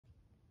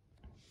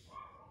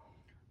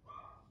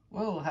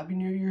Well, happy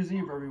New Year's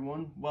Eve,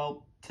 everyone.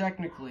 Well,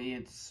 technically,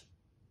 it's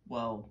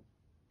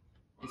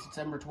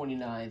December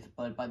 29th,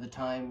 but by the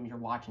time you're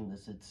watching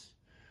this, it's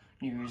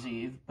New Year's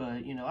Eve.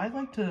 But, I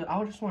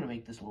just want to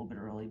make this a little bit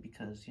early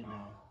because,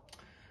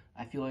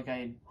 I feel like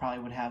I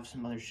probably would have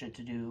some other shit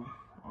to do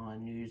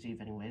on New Year's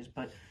Eve anyways.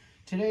 But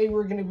today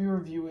we're going to be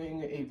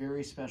reviewing a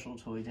very special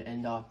toy to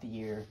end off the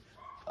year.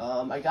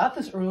 I got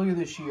this earlier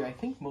this year, I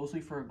think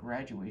mostly for a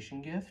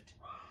graduation gift,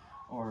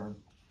 or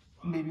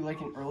maybe like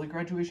an early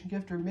graduation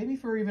gift, or maybe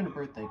for even a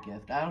birthday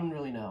gift. I don't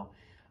really know.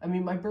 I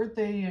mean, my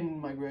birthday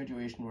and my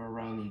graduation were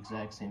around the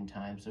exact same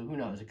time, so who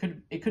knows? It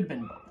could have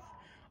been both.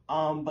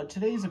 But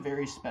today's a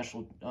very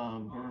special.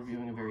 We're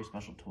reviewing a very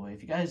special toy.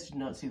 If you guys did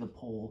not see the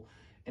poll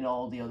and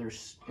all the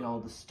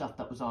stuff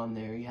that was on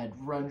there, you had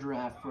Run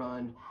Giraffe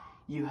Run.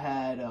 You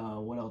had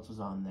what else was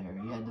on there?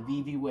 You had the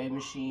VV Way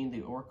machine,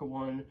 the Orca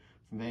one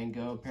from Van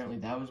Gogh. Apparently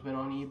that was been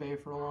on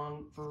eBay for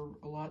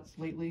a lot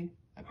lately.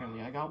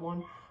 Apparently I got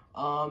one.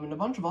 And a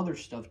bunch of other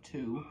stuff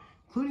too,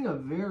 including a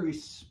very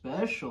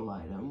special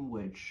item,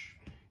 which,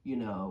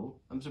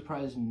 I'm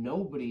surprised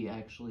nobody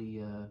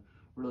actually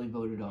really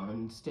voted on.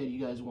 Instead, you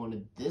guys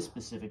wanted this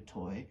specific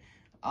toy.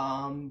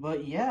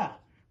 But yeah,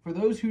 for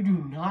those who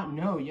do not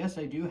know, yes,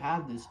 I do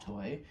have this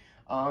toy.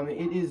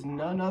 It is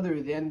none other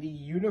than the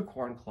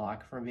unicorn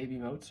clock from Baby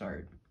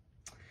Mozart.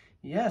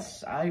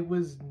 Yes, I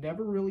was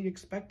never really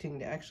expecting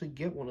to actually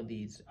get one of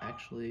these,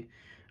 actually.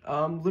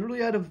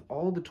 Literally out of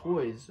all the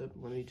toys,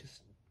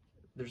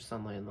 there's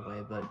sunlight in the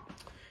way, but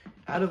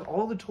out of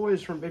all the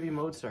toys from Baby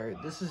Mozart,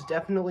 this is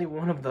definitely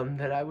one of them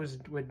that I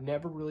would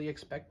never really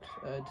expect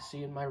to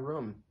see in my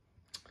room.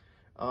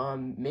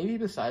 Maybe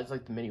besides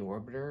like the Mini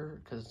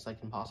Orbiter, because it's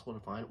like impossible to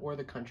find, or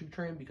the Country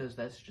Train, because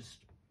that's just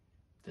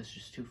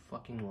too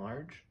fucking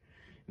large.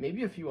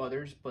 Maybe a few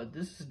others, but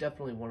this is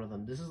definitely one of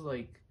them. This is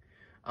like,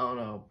 I don't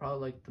know,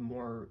 probably like the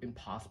more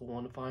impossible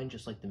one to find,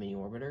 just like the Mini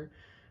Orbiter.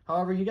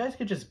 However, you guys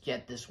could just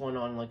get this one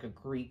on like a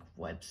Greek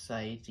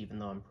website, even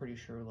though I'm pretty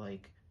sure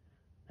like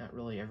not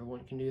really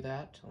everyone can do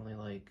that. Only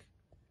like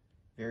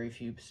very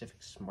few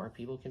Pacific smart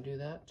people can do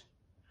that.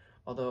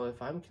 Although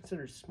if I'm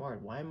considered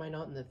smart, why am I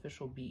not in the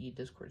official BE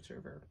Discord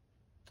server?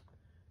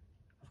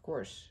 Of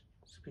course,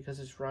 it's because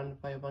it's run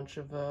by a bunch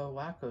of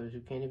wackos who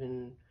can't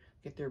even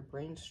get their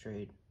brains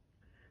straight.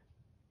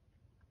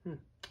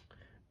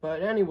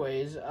 But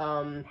anyways,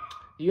 the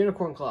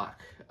unicorn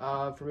clock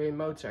from Baby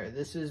Mozart.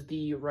 This is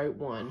the right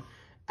one.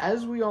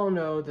 As we all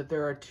know that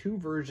there are two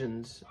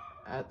versions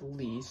at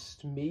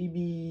least,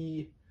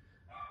 maybe,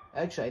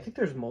 actually I think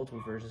there's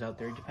multiple versions out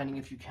there depending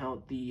if you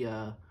count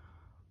the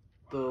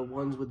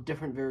ones with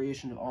different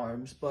variation of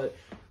arms, but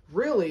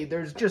really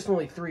there's just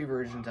only three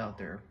versions out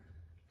there.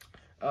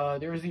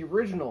 There's the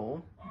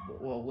original,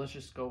 well, let's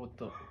just go with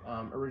the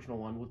original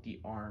one with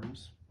the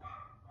arms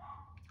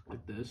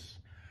like this.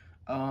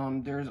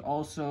 There's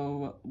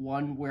also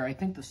one where I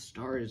think the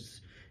star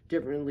is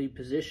differently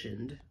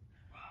positioned.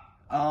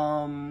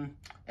 And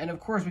of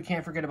course we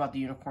can't forget about the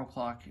unicorn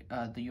clock,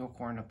 the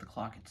unicorn of the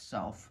clock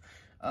itself.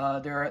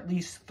 There are at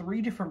least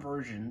three different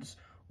versions.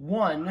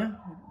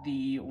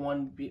 The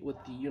one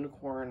with the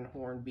unicorn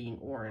horn being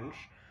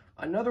orange,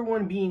 another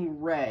one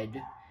being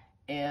red,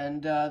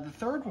 and the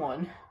third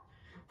one,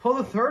 well,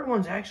 the third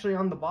one's actually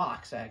on the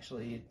box,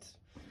 actually. It's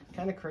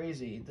kind of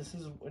crazy. This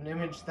is an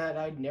image that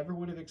I never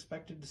would have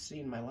expected to see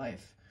in my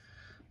life.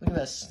 Look at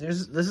this.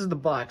 This is the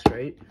box,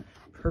 right?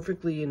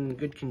 Perfectly in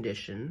good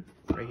condition,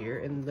 right here.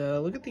 And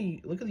look at the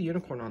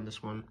unicorn on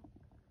this one.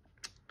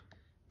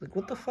 Like,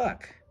 what the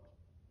fuck?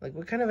 Like,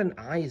 what kind of an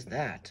eye is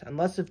that?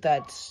 Unless if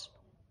that's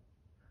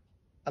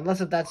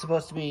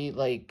supposed to be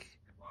like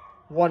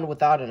one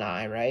without an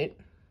eye, right?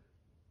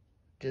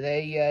 Do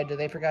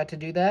they forgot to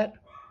do that?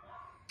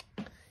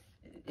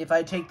 If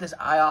I take this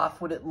eye off,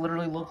 would it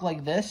literally look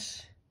like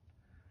this?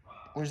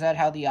 Or is that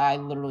how the eye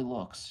literally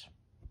looks?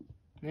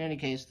 In any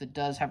case, it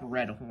does have a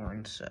red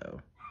horn,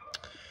 so,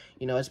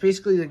 it's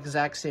basically the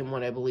exact same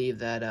one, I believe,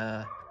 that,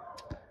 I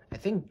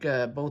think,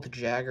 both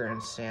Jagger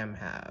and Sam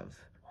have.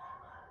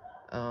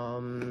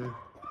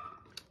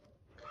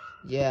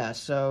 Yeah,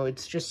 so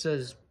it just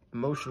says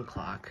motion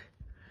clock.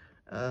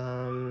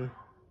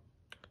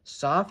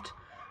 Soft,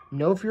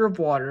 no fear of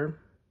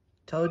water,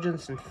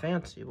 intelligence, and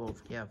fancy. Well,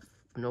 yeah,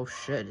 no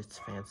shit, it's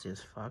fancy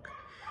as fuck.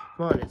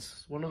 Come on,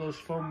 it's one of those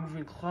foam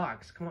moving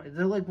clocks. Come on,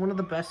 they're like one of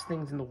the best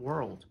things in the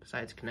world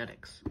besides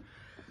kinetics.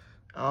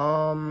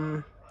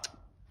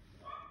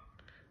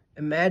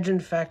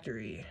 Imagine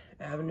Factory,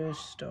 Avenue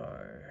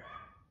Star.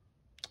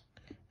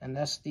 And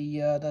that's the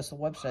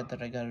website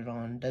that I got it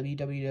on,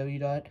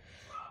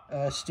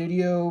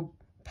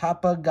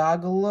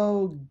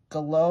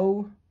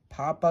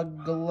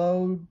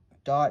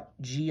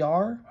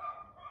 www.studiopapagalo.gr.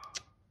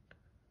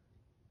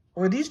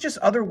 Or are these just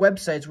other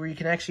websites where you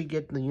can actually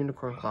get the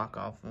unicorn clock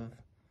off of?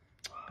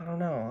 I don't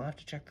know. I'll have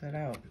to check that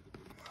out.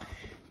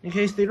 In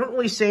case they don't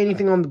really say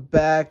anything on the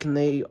back, and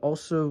it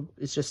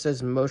just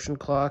says motion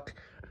clock,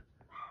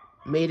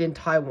 made in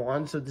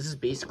Taiwan. So this is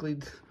basically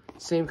the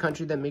same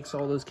country that makes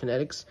all those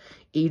kinetics,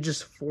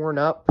 ages 4 and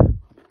up.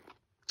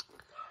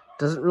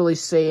 Doesn't really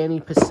say any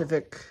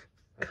specific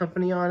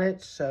company on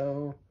it,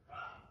 so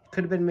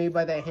could have been made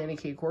by that Handy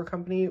Core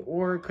company,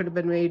 or it could have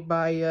been made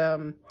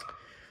by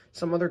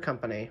some other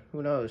company.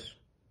 Who knows?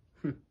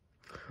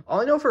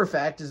 All I know for a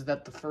fact is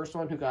that the first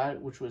one who got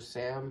it, which was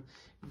Sam,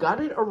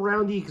 got it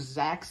around the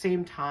exact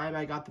same time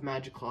I got the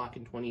Magic Clock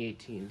in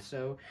 2018.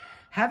 So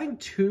having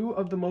two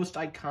of the most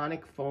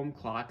iconic foam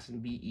clocks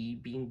in BE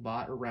being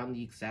bought around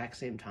the exact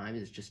same time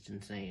is just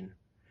insane.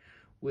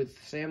 With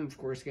Sam, of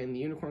course, getting the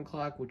Unicorn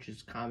Clock, which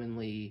is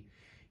commonly,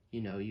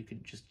 you know, you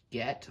could just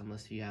get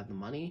unless you have the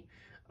money.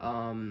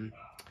 And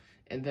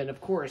then,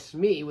 of course,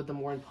 me with the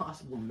more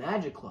impossible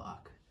Magic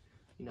Clock.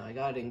 You know, I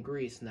got it in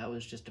Greece, and that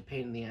was just a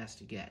pain in the ass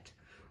to get.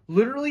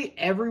 Literally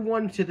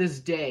everyone to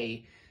this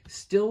day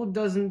still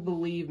doesn't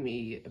believe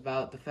me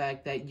about the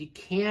fact that you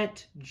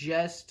can't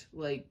just,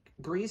 like,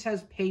 Greece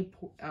has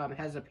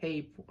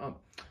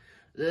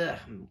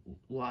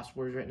lost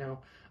words right now.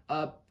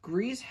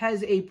 Greece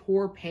has a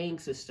poor paying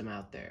system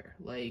out there.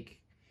 Like,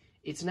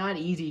 it's not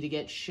easy to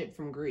get shit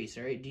from Greece,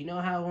 alright? Do you know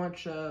how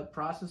much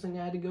processing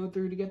I had to go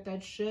through to get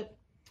that shit?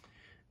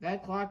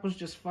 That clock was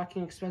just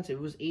fucking expensive.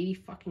 It was 80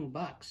 fucking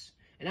bucks.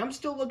 And I'm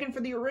still looking for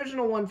the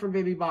original one from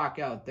Baby Bach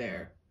out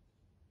there.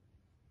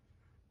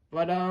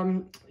 But,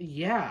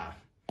 yeah.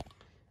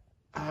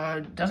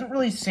 Doesn't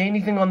really say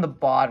anything on the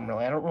bottom,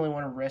 really. I don't really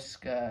want to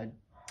risk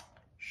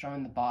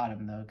showing the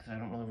bottom, though, because I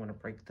don't really want to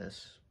break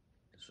this.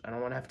 I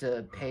don't want to have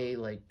to pay,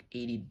 like,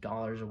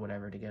 $80 or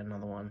whatever to get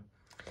another one.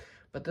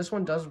 But this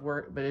one does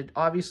work, but it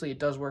obviously it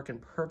does work in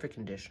perfect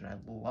condition. I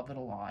love it a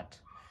lot.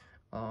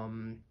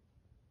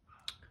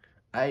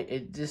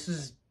 This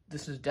is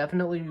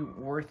definitely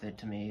worth it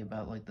to me,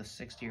 about, like, the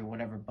 60 or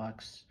whatever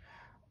bucks.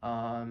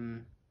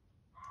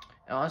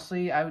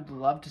 Honestly, I would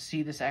love to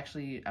see this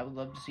actually, I would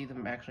love to see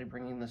them actually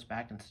bringing this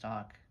back in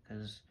stock,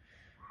 because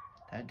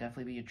that'd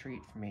definitely be a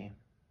treat for me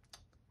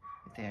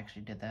if they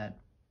actually did that.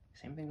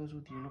 Same thing goes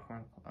with the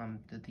Unicorn,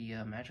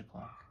 the Magic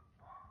Clock.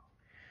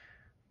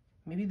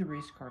 Maybe the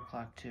race car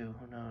clock too,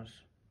 who knows,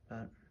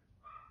 but,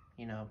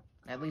 you know,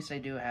 at least I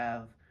do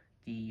have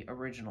the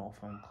original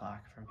foam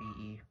clock from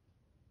BE,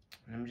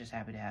 and I'm just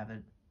happy to have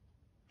it.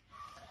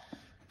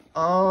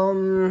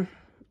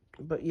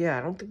 But yeah,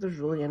 I don't think there's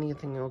really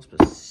anything else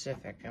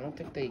specific. I don't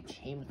think they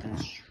came with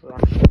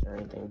instructions or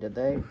anything, did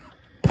they?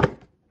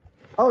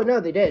 Oh,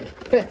 no, they did.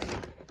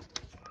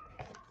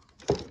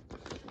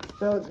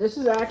 So, this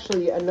is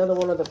actually another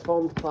one of the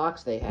foam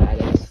clocks they had.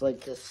 It's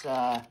like this,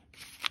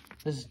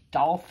 this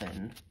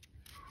dolphin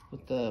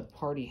with the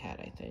party hat,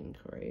 I think,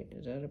 right?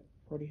 Is that a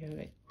party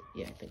hat?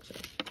 Yeah, I think so.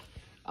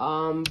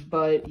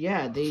 But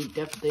yeah,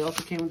 they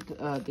also came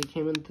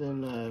with,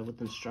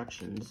 with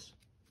instructions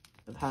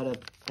of how to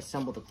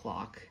assemble the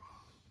clock,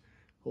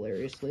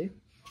 hilariously.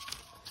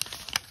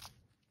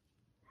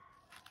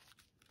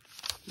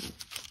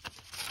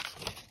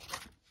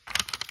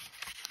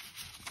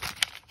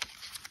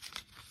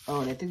 Oh,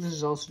 and I think this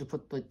is also to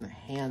put, like, the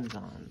hands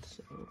on,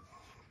 so.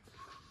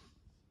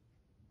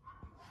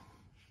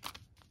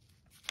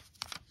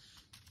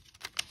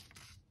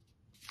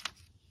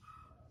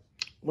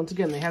 Once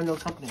again, they have no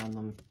company on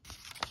them.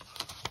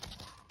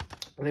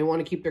 And they want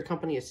to keep their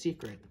company a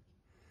secret.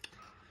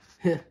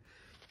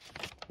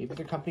 Maybe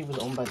their company was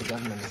owned by the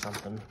government or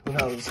something. Who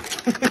knows?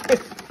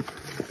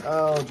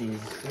 Oh,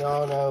 jeez. We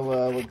all know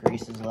what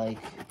Greece is like.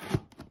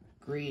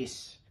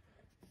 Greece.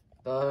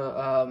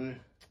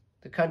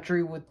 The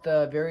country with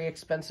very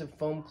expensive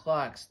foam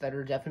clocks that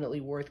are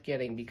definitely worth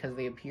getting because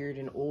they appeared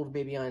in old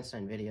Baby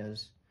Einstein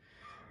videos.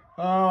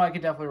 Oh, I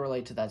could definitely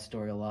relate to that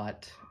story a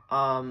lot.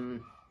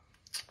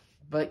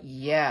 But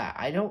yeah,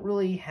 I don't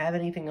really have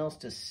anything else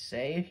to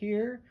say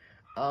here.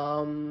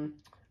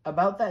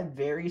 About that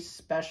very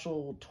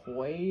special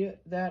toy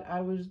that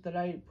I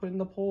put in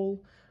the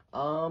poll.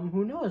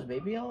 Who knows?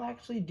 Maybe I'll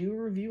actually do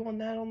a review on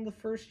that on the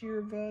first year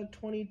of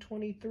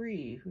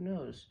 2023. Who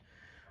knows?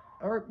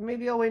 Or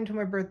maybe I'll wait until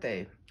my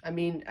birthday. I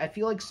mean, I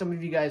feel like some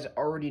of you guys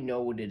already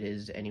know what it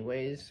is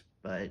anyways,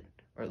 or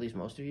at least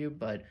most of you,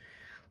 but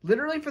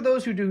literally for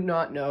those who do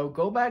not know,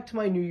 go back to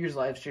my New Year's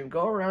live stream,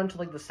 go around to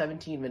like the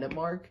 17-minute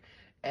mark,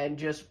 and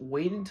just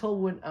wait until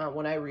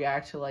when I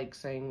react to like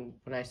saying,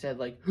 when I said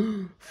like,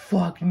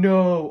 fuck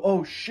no,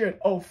 oh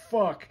shit, oh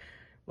fuck,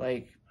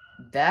 like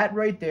that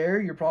right there,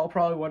 you're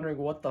probably wondering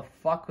what the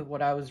fuck with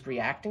what I was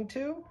reacting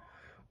to.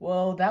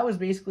 Well, that was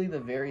basically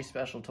the very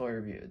special toy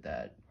review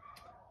that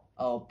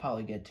I'll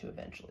probably get to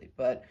eventually.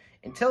 But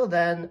until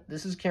then,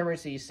 this is Cameron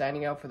C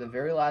signing out for the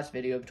very last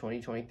video of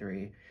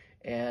 2023,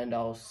 and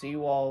I'll see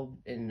you all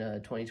in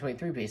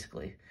 2023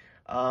 basically.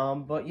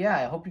 But yeah,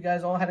 I hope you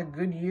guys all had a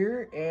good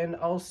year, and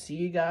I'll see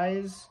you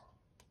guys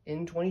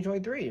in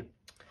 2023.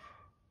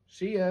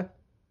 See ya.